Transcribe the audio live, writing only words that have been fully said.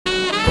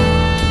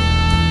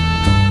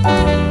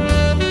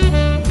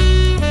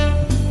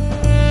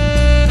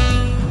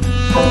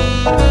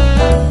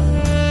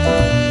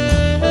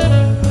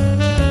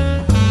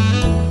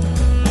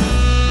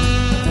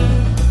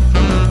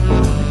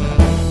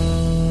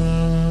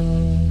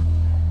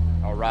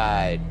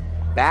right.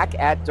 Back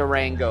at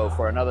Durango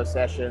for another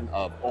session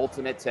of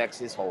Ultimate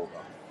Texas Hold'em.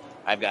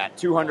 I've got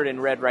 200 in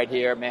red right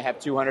here. May I have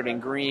 200 in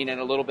green and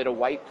a little bit of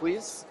white,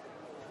 please?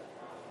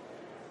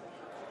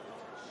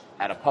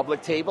 At a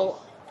public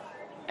table.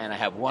 And I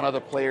have one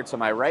other player to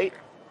my right.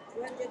 So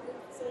you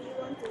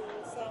want to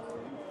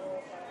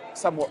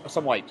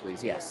Some white,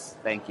 please. Yes.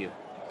 Thank you.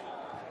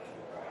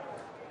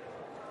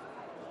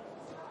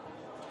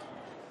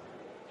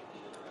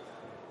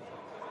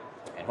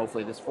 And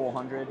hopefully this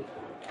 400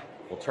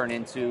 will turn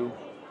into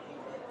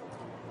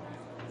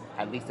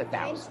at least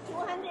 1,000.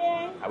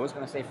 200. I was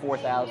going to say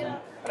 4,000,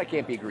 but I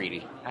can't be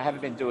greedy. I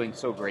haven't been doing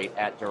so great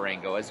at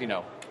Durango, as you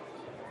know,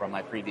 from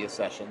my previous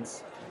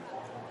sessions.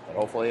 But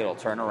hopefully it'll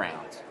turn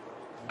around.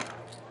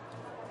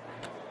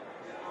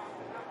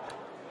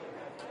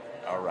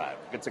 All right,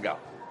 good to go.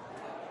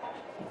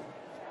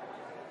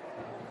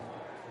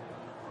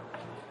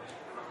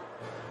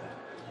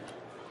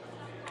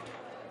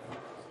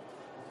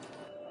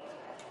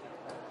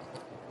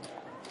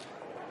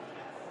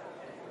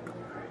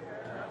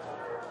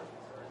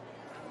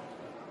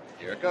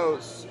 Here it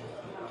goes.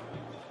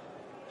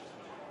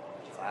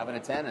 5 and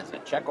a 10 is a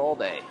check all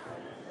day.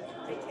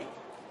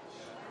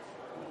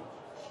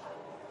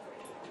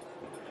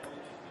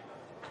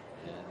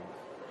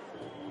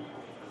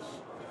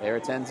 Pair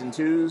of 10s and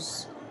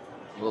 2s.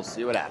 We'll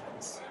see what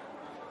happens.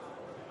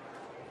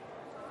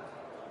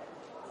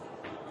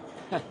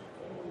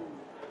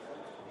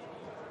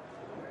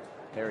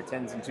 Pair of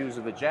 10s and 2s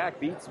of a jack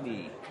beats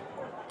me.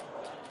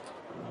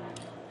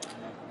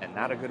 And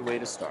not a good way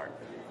to start.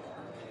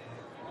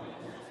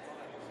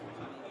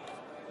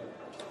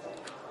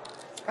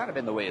 It's kind of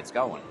been the way it's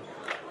going.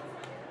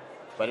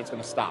 But it's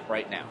going to stop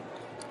right now.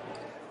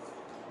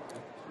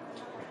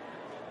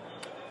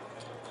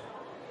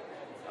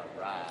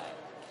 All right.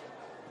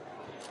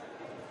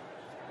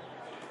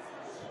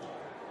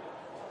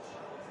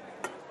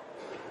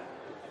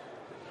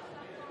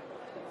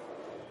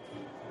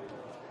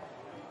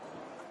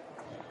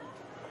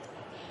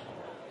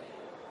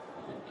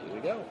 Here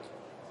we go.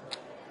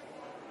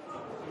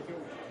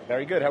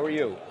 Very good. How are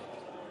you?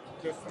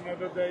 Just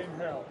another day in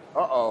hell.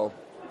 Uh-oh.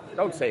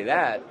 Don't say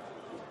that.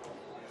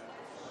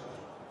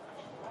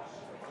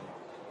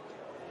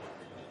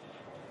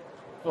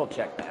 We'll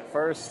check that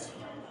first.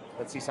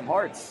 Let's see some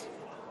hearts.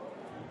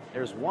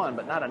 There's one,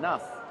 but not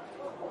enough.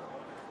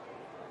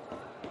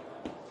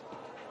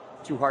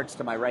 2 hearts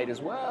to my right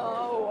as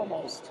well. Oh,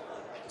 almost.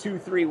 2,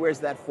 3. Where's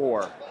that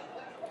 4?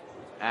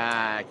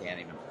 I can't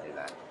even play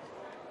that.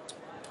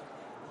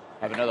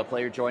 Have another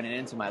player joining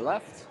in to my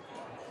left.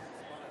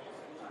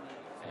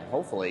 And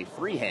hopefully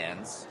 3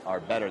 hands are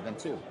better than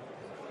 2.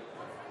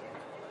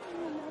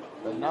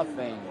 But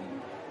nothing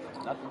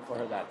for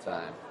her that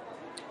time.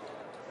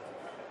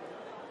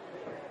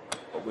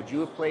 But would you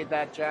have played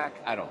that, Jack?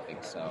 I don't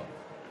think so.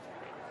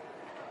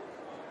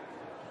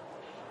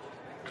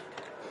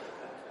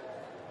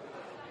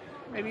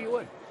 Maybe you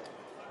would.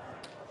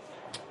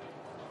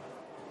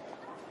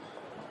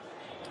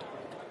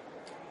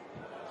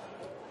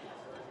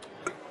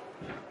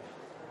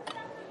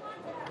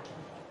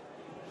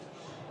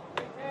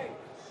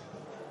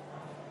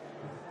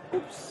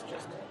 Oops,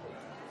 just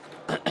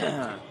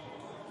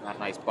not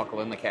nice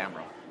buckle in the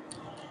camera.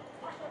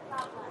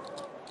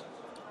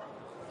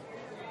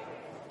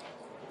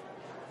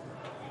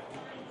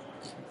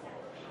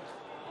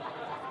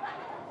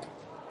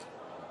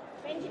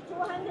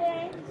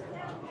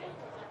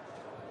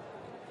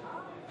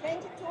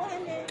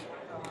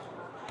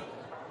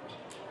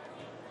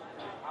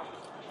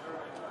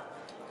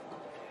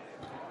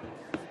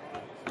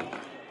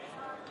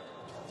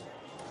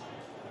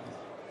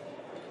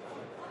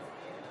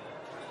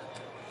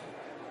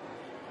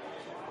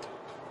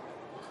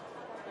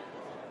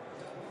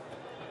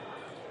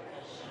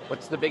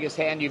 What's the biggest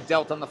hand you've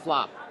dealt on the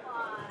flop?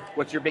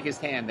 What's your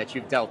biggest hand that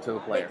you've dealt to the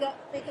player?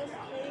 Because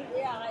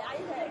I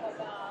have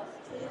about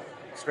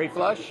straight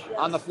flush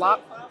on the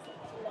flop?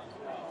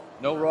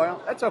 No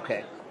royal? That's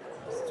okay.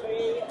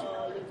 straight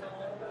or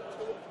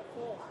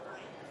 4.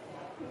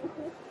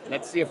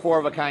 Let's see a 4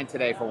 of a kind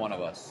today for one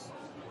of us.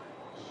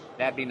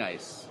 That'd be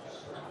nice.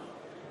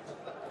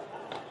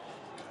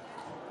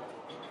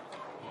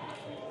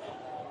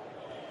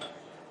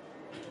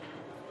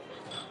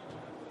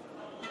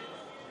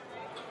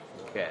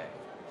 Okay.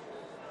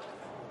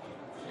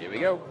 Here we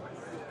go.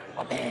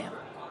 Oh, bam.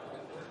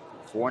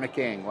 4 and a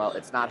king. Well,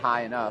 it's not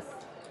high enough.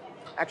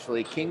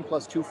 Actually, king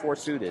plus 2 4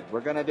 suited.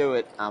 We're going to do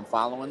it. I'm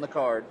following the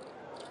card,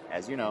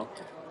 as you know.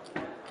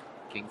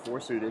 King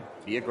 4 suited.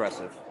 Be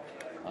aggressive.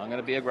 I'm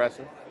going to be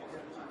aggressive.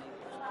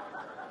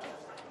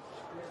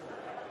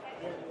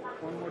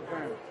 One more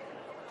time.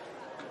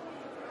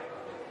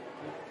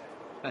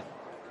 I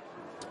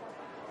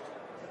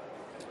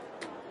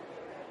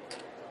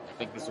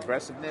think this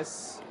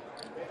aggressiveness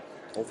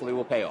hopefully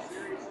will pay off.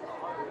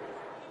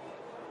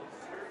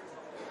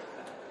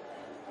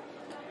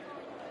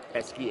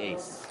 Pesky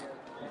ace.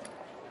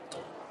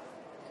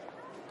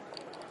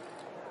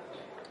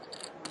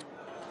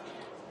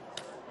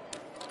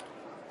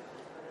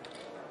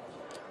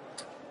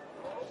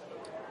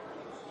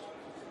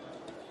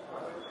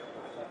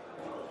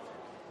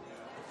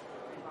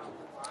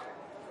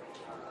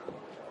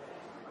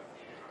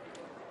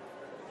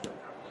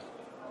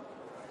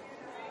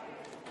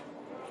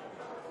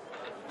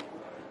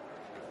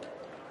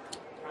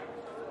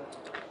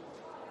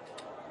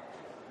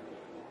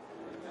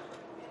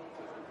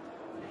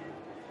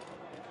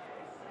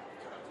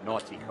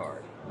 Naughty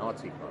card.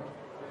 Naughty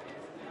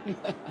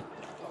card.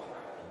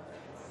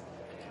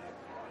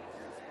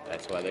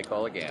 That's why they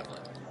call it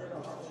gambling.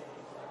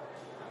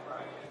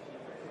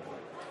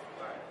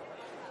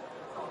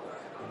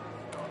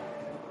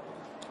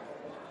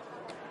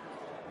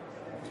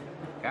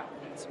 Got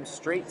some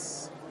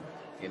straights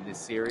in this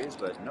series,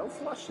 but no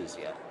flushes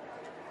yet.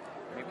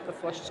 Maybe the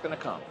flush is going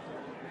to come.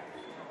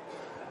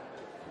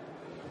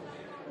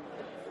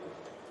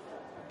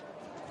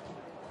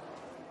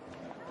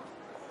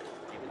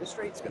 Maybe the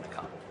straight's going to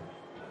come.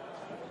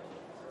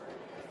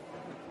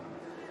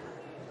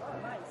 Oh,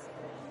 nice.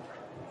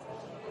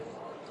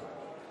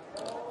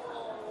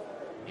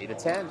 8 of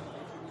 10.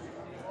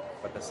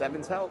 But the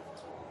sevens help.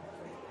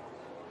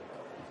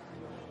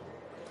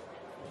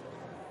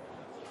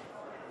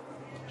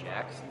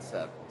 Jacks and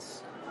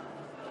sevens.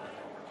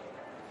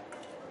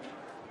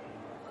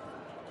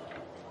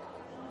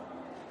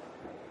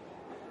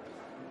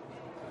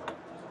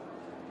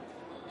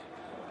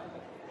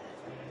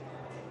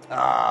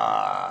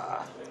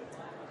 Ah.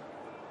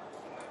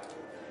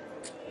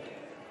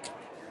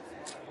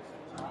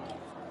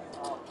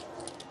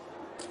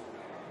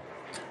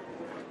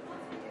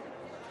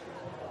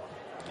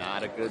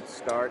 Not a good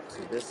start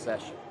to this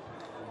session.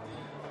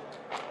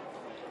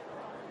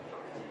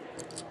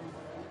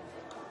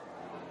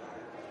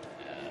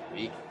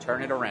 We can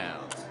turn it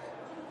around.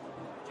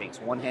 Takes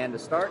one hand to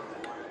start.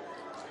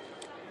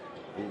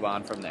 Move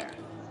on from there.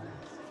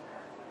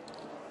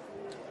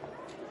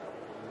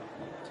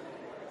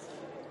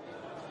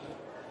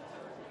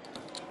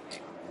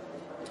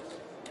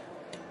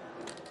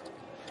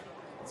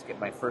 Let's get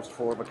my first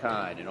 4 of a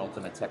kind in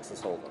Ultimate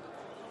Texas Hold'em.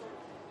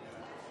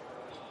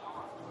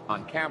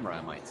 On camera,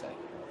 I might say.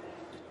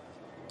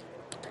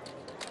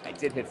 I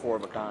did hit 4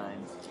 of a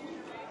kind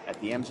at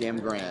the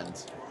MGM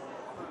Grand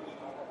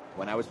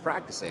when I was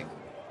practicing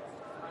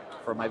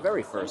for my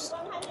very first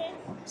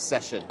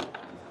session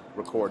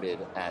recorded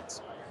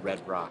at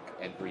Red Rock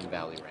and Green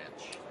Valley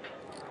Ranch,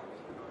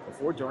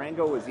 before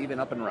Durango was even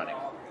up and running.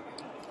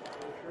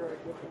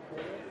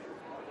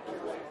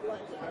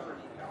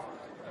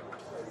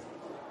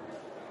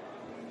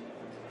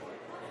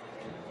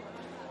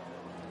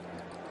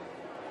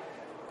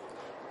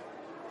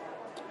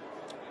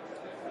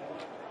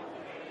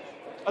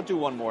 I'll do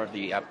one more of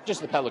the,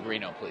 just the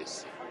Pellegrino,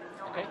 please.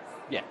 Okay?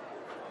 Yeah.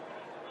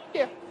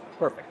 Yeah,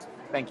 perfect.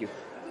 Thank you.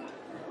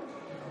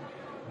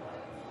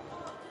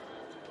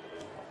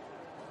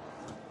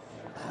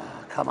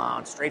 Come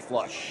on, straight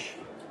flush.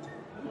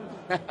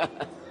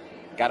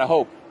 Gotta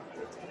hope.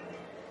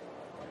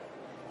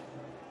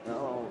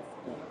 No.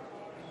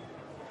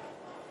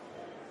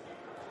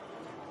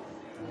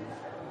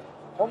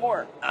 One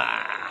more.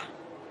 Ah.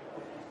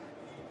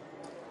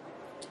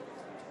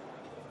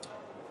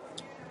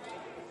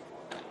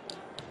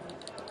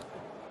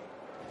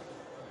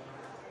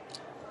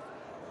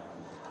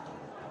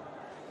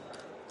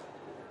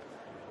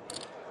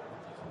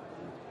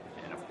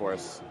 And of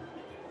course,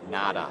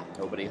 nada.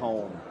 Nobody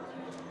home.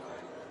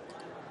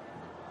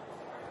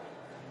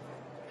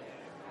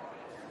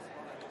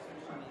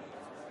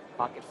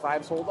 Pocket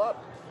fives hold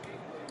up.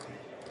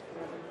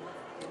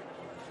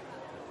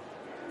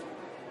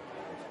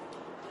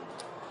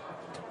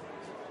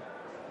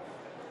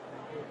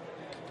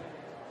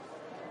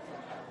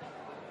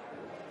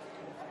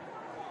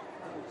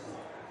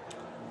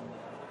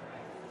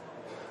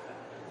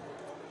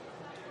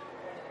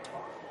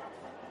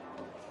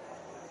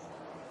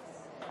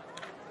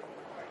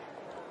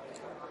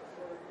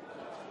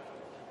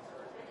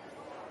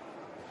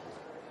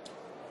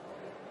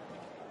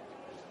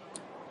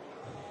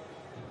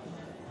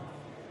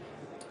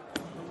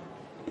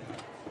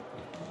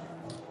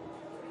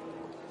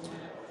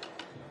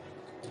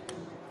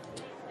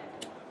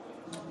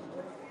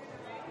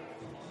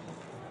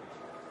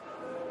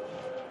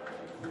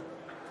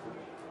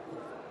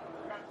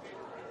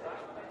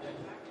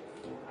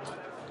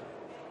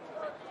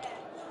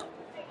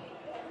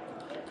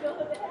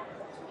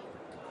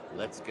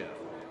 Let's go.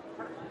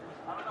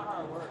 I don't know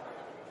how it works.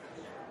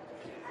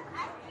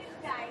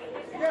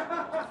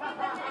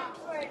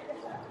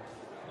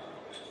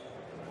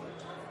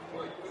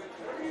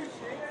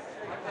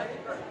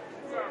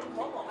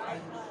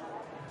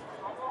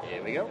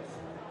 Here we go.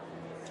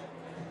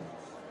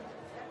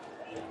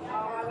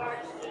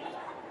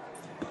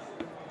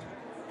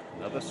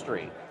 Another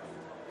straight.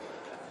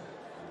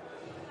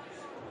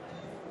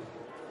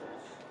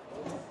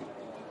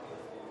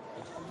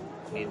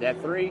 Need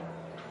that 3.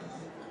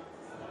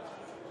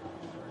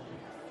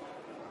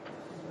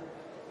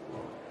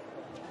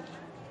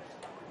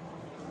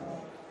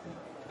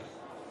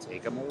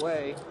 Take them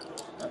away.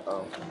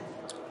 Uh-oh.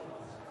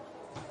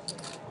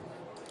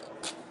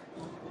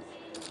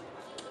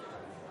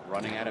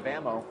 Running out of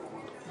ammo.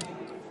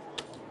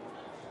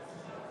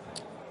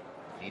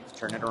 Need to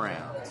turn it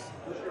around.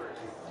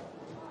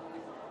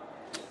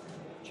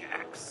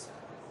 Jacks.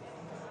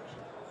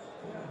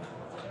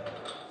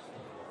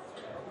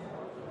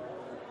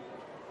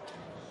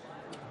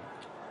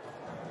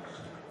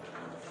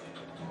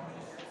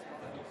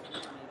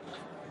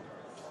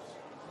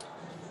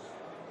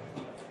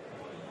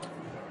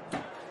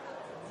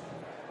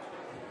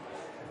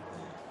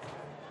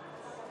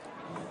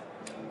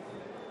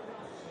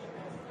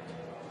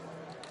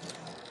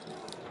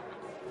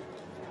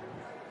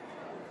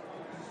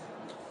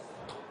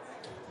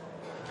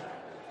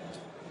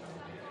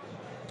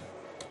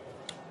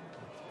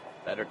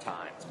 Better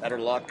times, better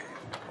luck.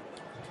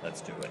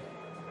 Let's do it.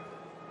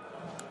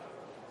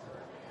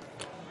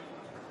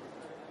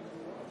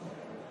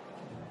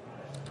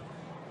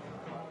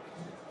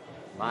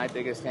 My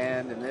biggest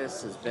hand in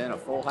this has been a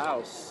full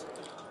house.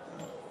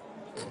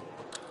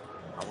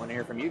 I want to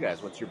hear from you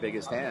guys. What's your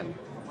biggest hand?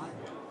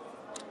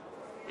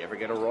 You ever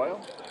get a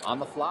royal on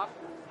the flop?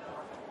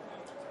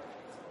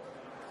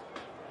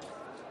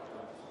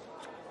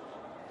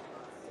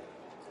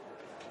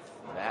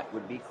 That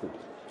would be cool.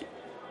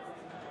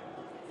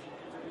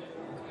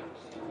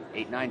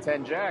 8, 9,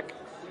 10, jack.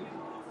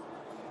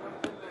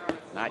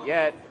 Not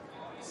yet.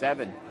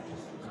 7.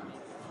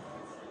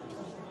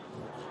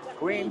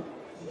 Queen.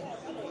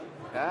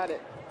 Got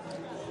it.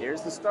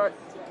 Here's the start.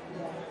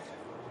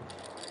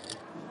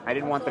 I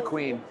didn't want the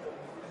queen.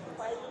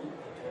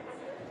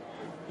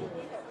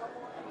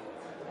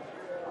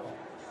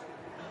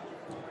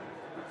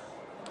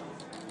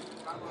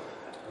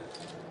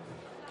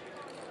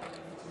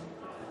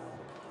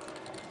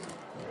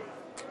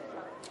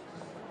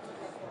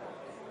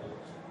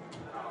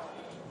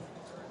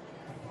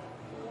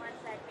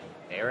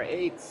 Pair of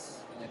 8s.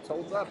 And it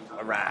holds up.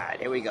 All right,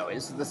 here we go.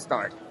 This is the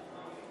start.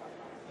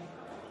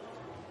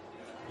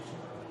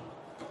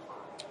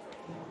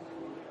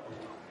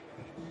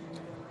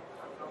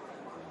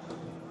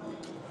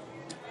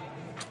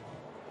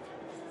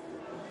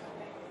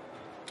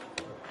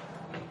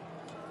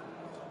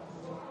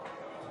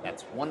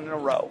 That's 1 in a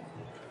row.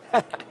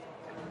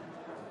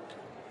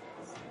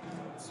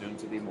 Soon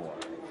to be more.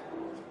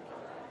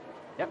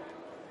 Yep.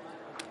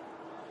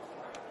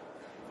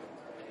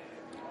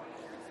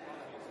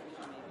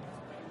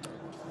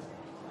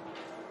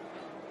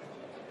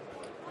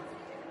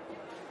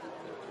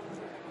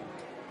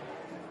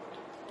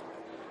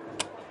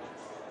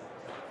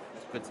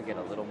 It's good to get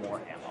a little more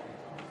ammo.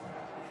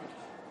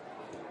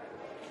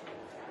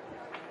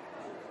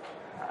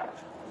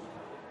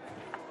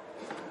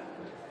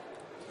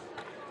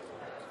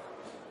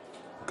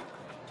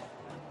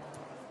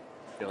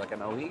 I feel like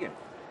I'm a Mohegan.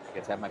 I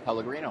get to have my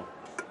Pellegrino.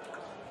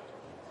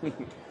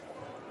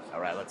 All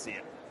right, let's see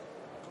it.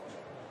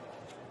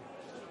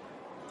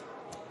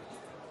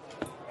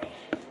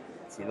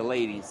 Let's see the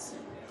ladies.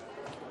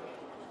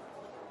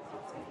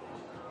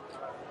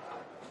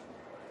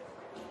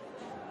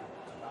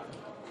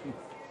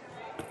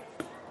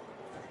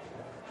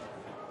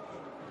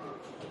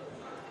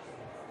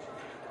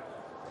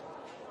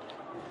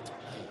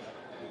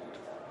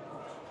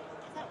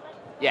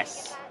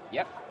 Yes.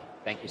 Yep.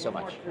 Thank you so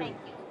much. Thank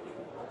you.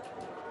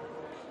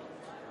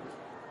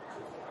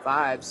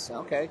 5s.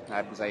 Okay.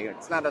 I was like,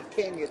 it's not a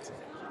king.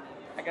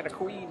 I got a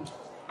queen.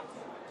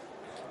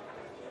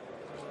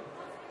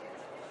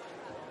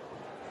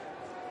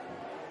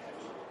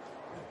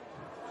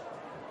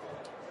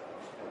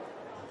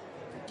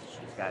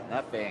 She's got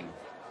nothing.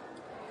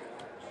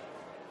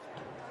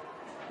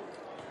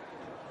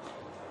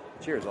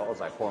 Cheers, all as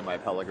I pour my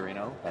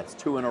Pellegrino. That's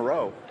 2 in a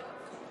row.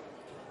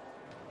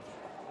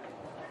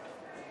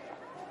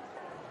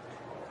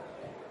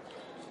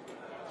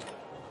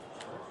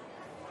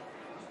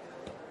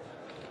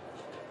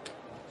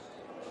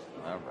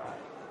 All right.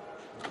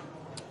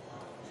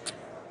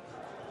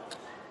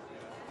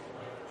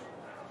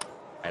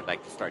 I'd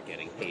like to start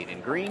getting paid in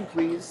green,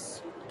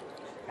 please.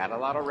 Got a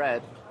lot of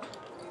red.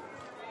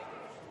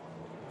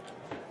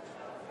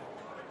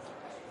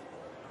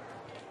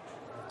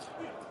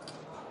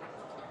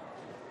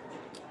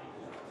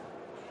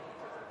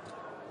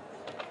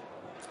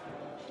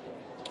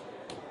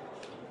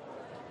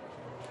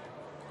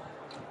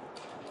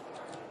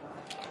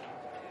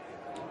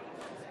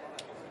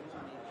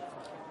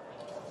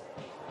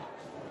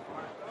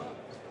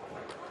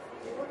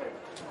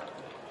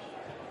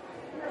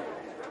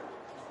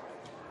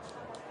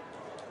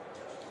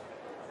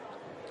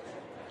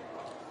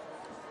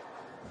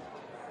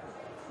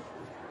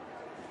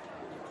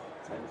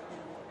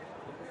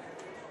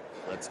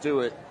 Let's do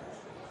it.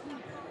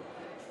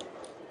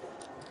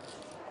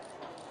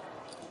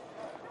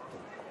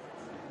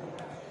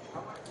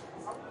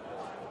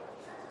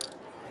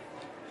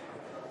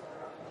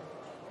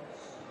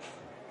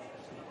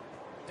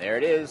 There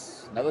it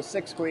is. Another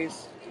 6,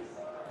 please.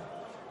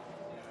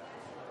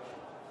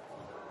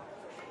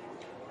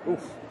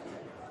 Oof.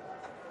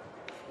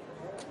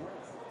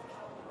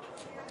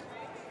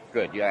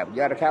 Good. You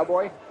got a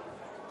cowboy?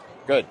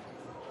 Good.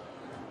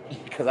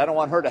 Because I don't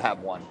want her to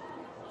have one.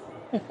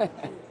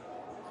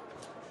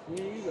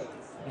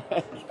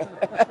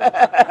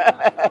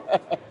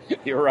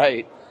 You're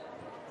right.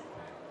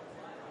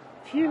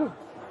 Phew.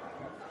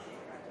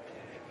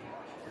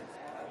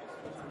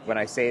 When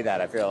I say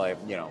that, I feel like,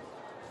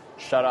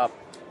 shut up.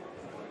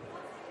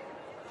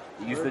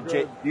 Use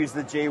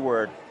the J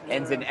word.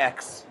 Ends in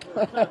X.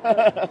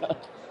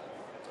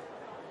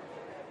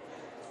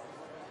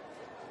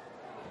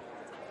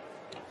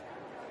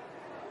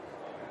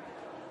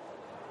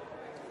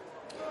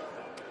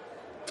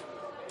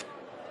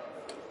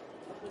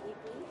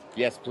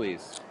 Yes,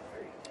 please.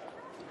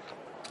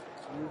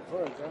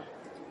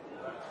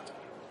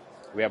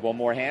 We have one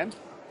more hand?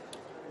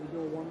 We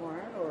do one more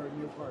hand or a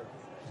new card?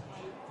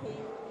 we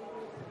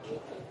can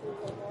do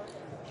one more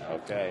thing.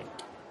 Okay.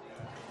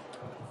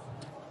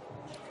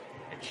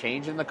 They're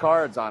changing the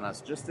cards on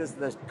us just as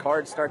the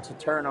cards start to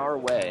turn our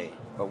way.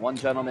 But one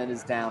gentleman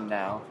is down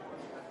now.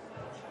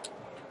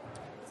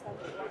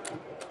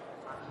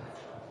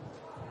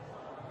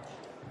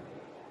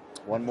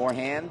 One more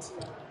hand.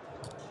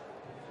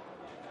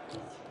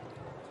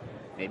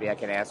 Maybe I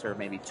can ask her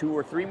maybe 2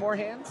 or 3 more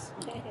hands.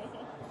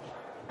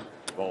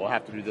 Well, we'll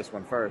have to do this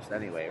one first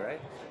anyway,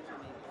 right?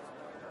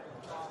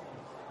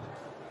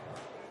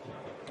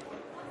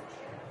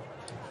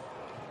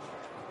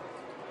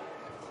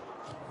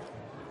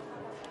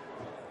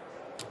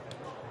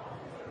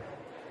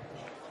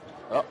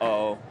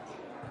 Uh-oh.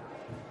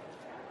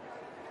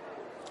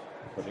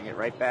 Putting it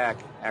right back.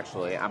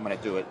 Actually, I'm going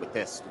to do it with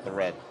this, with the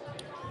red.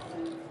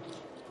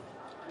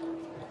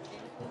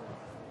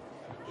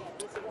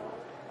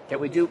 Can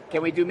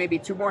we do maybe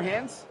 2 more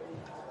hands?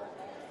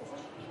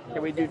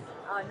 Can we do?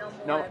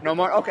 No more. No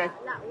more? Okay.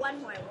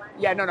 One more.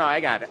 Yeah, no,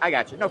 I got it. I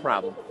got you. No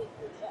problem.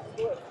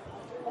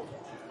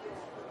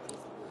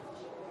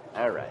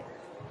 All right.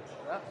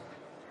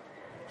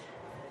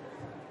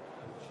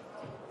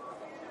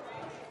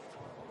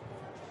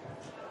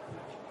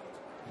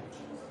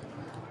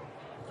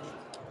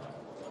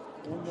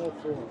 One more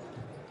 4.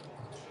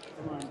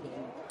 Come on, Dan.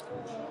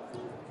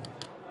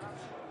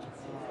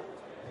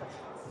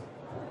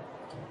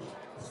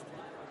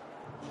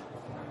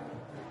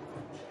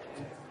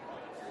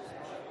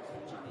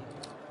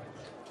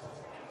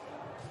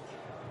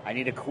 I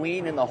need a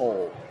queen in the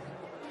hole.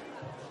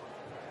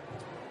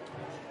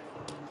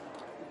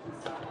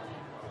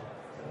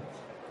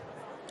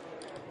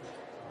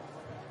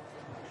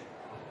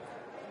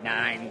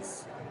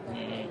 Nines. Oh,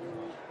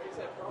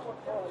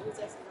 you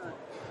just not.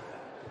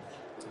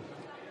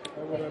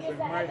 That would have been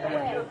my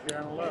hand if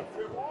you're on the left.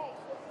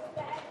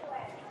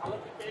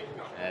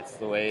 That's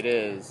the way it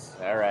is.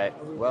 All right.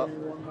 Are we Well,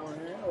 doing one more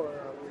hand, or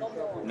are we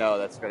shuffling? no,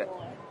 that's good.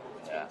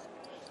 Yeah.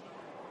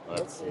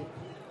 Let's see.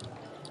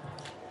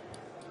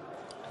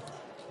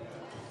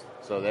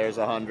 So there's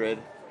 100.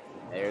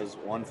 There's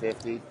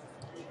 150,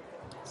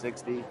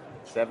 60,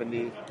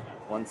 70,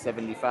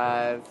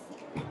 175,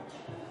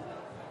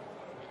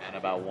 and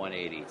about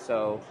 180.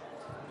 So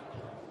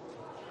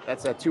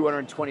that's a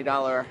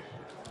 $220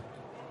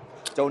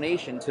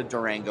 donation to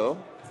Durango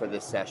for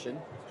this session.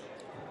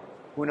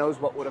 Who knows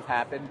what would have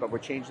happened, but we're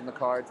changing the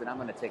cards, and I'm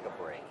going to take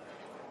a break.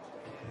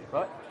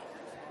 But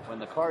when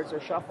the cards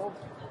are shuffled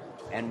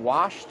and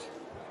washed,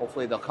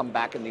 hopefully they'll come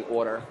back in the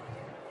order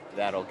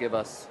that'll give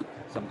us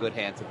some good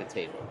hands at the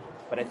table.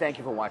 But I thank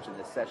you for watching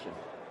this session.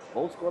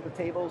 Old School at the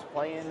Tables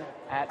playing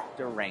at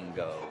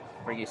Durango.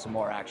 Bring you some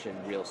more action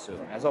real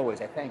soon. As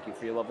always, I thank you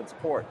for your love and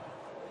support.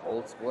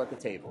 Old School at the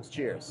Tables.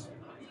 Cheers.